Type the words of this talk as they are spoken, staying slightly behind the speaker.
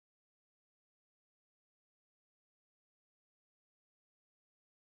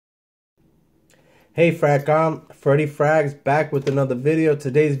Hey Frag, I'm FreddieFragz back with another video.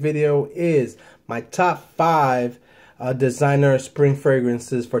 Today's video is my top 5 designer spring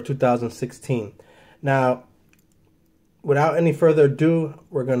fragrances for 2016. Now, without any further ado,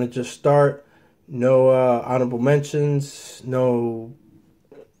 we're going to just start. No honorable mentions, nothing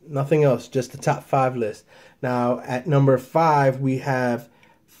else, just the top 5 list. Now, at number 5, we have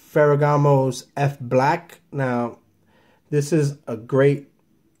Ferragamo's F Black. Now, this is a great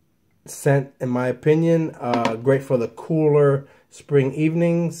scent in my opinion. Great for the cooler spring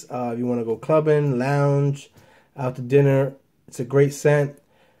evenings. If you want to go clubbing, lounge, out to dinner, it's a great scent.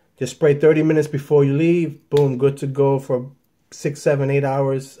 Just spray 30 minutes before you leave. Boom, good to go for 6, 7, 8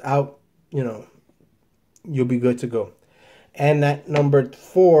 hours out. You know, you'll be good to go. And at number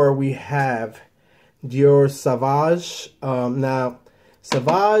 4, we have Dior Sauvage. Now,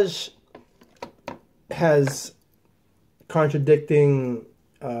 Sauvage has contradicting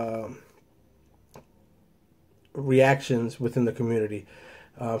reactions within the community.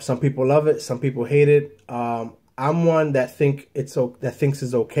 Some people love it, some people hate it. I'm one that thinks it's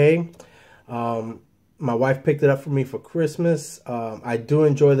okay. My wife picked it up for me for Christmas. I do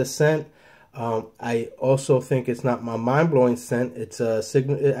enjoy the scent. I also think it's not my mind-blowing scent. It's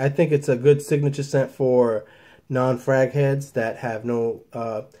I think it's a good signature scent for non-frag heads that have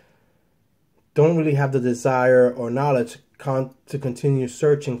don't really have the desire or knowledge to continue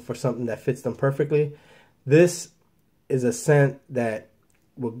searching for something that fits them perfectly. This is a scent that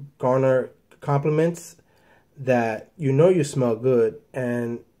will garner compliments, that you smell good,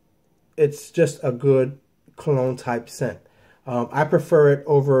 and it's just a good cologne type scent. I prefer it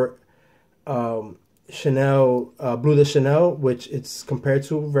over Chanel, Bleu de Chanel, which it's compared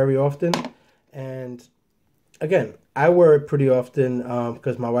to very often. And again, I wear it pretty often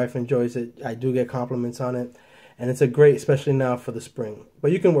because my wife enjoys it. I do get compliments on it. And it's a great, especially now for the spring.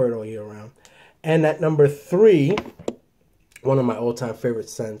 But you can wear it all year round. And at number 3, one of my all-time favorite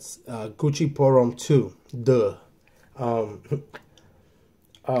scents, Gucci Pour Homme 2. Duh. Oh,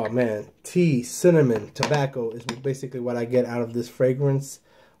 man. Tea, cinnamon, tobacco is basically what I get out of this fragrance.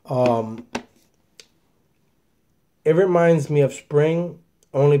 It reminds me of spring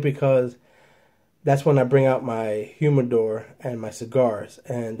only because that's when I bring out my humidor and my cigars.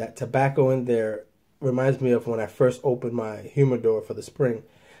 And that tobacco in there reminds me of when I first opened my humidor for the spring.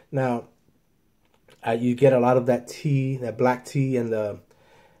 Now, you get a lot of that tea, that black tea, and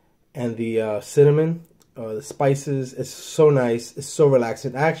the cinnamon, the spices. It's so nice. It's so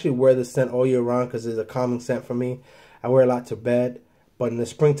relaxing. I actually wear this scent all year round because it's a calming scent for me. I wear it a lot to bed, but in the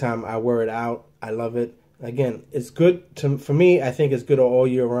springtime, I wear it out. I love it. Again, it's good for me. I think it's good all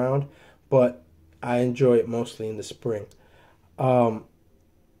year round, but I enjoy it mostly in the spring.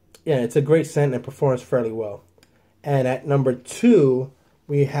 Yeah, it's a great scent and performs fairly well. And at number 2,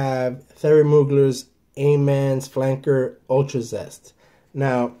 we have Thierry Mugler's A-Man's Flanker Ultra Zest.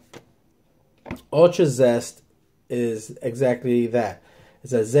 Now, Ultra Zest is exactly that.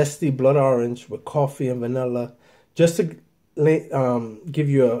 It's a zesty blood orange with coffee and vanilla. Just to give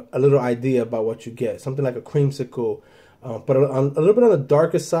you a little idea about what you get. Something like a creamsicle, but a little bit on the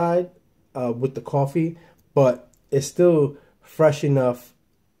darker side with the coffee, but it's still fresh enough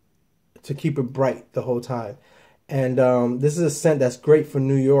to keep it bright the whole time. And this is a scent that's great for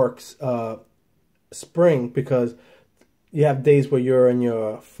New York's spring because you have days where you're in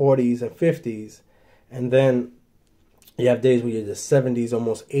your 40s and 50s, and then you have days where you're the 70s,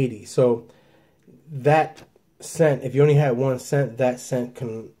 almost 80s. So that scent, if you only had one scent, that scent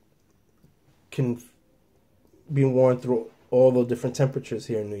can be worn through all the different temperatures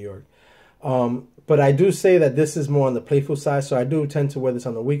here in New York. But I do say that this is more on the playful side, so I do tend to wear this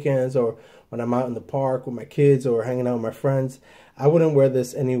on the weekends or when I'm out in the park with my kids or hanging out with my friends. I wouldn't wear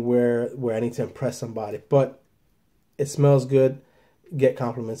this anywhere where I need to impress somebody, but it smells good. Get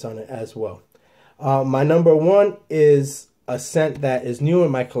compliments on it as well. My number 1 is a scent that is new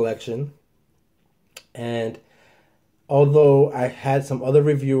in my collection, and although I had some other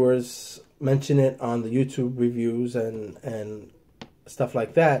reviewers mention it on the YouTube reviews and stuff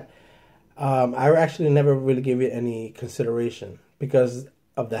like that, I actually never really gave it any consideration because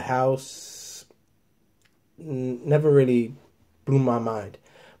of the house. Never really blew my mind.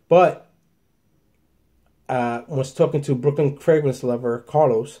 But I was talking to Brooklyn fragrance lover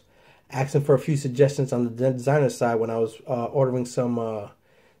Carlos, asking for a few suggestions on the designer side when I was ordering some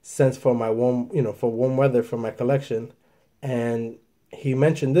scents for my warm weather for my collection, and he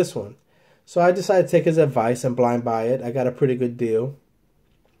mentioned this one. So I decided to take his advice and blind buy it. I got a pretty good deal.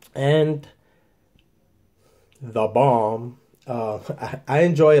 And the bomb. I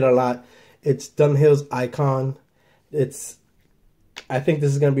enjoy it a lot. It's Dunhill's Icon. It's I think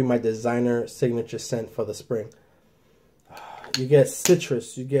this is going to be my designer signature scent for the spring. You get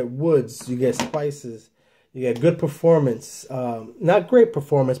citrus, you get woods, you get spices, you get good performance. Not great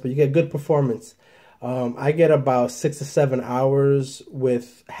performance, but you get good performance. I get about 6 to 7 hours,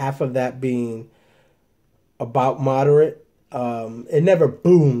 with half of that being about moderate. It never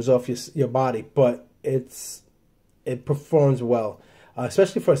booms off your body, but it performs well,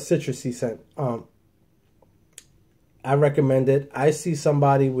 especially for a citrusy scent. I recommend it. I see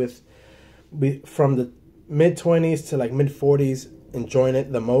somebody from the mid-20s to like mid-40s enjoying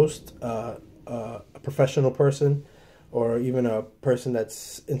it the most. A professional person, or even a person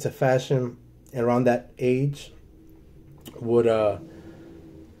that's into fashion around that age, would I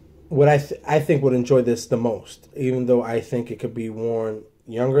think would enjoy this the most. Even though I think it could be worn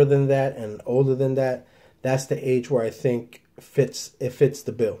younger than that and older than that, that's the age where I think it fits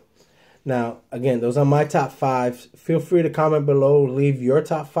the bill. Now, again, those are my top 5. Feel free to comment below, leave your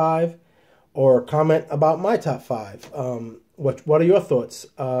top 5, or comment about my top 5. What are your thoughts?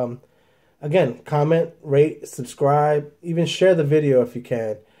 Again, comment, rate, subscribe, even share the video if you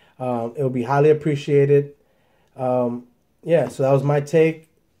can. It will be highly appreciated. Yeah, so that was my take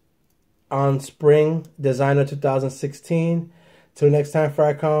on Spring Designer 2016. Till next time,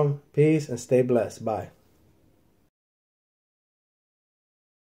 FreddieFragz, peace and stay blessed. Bye.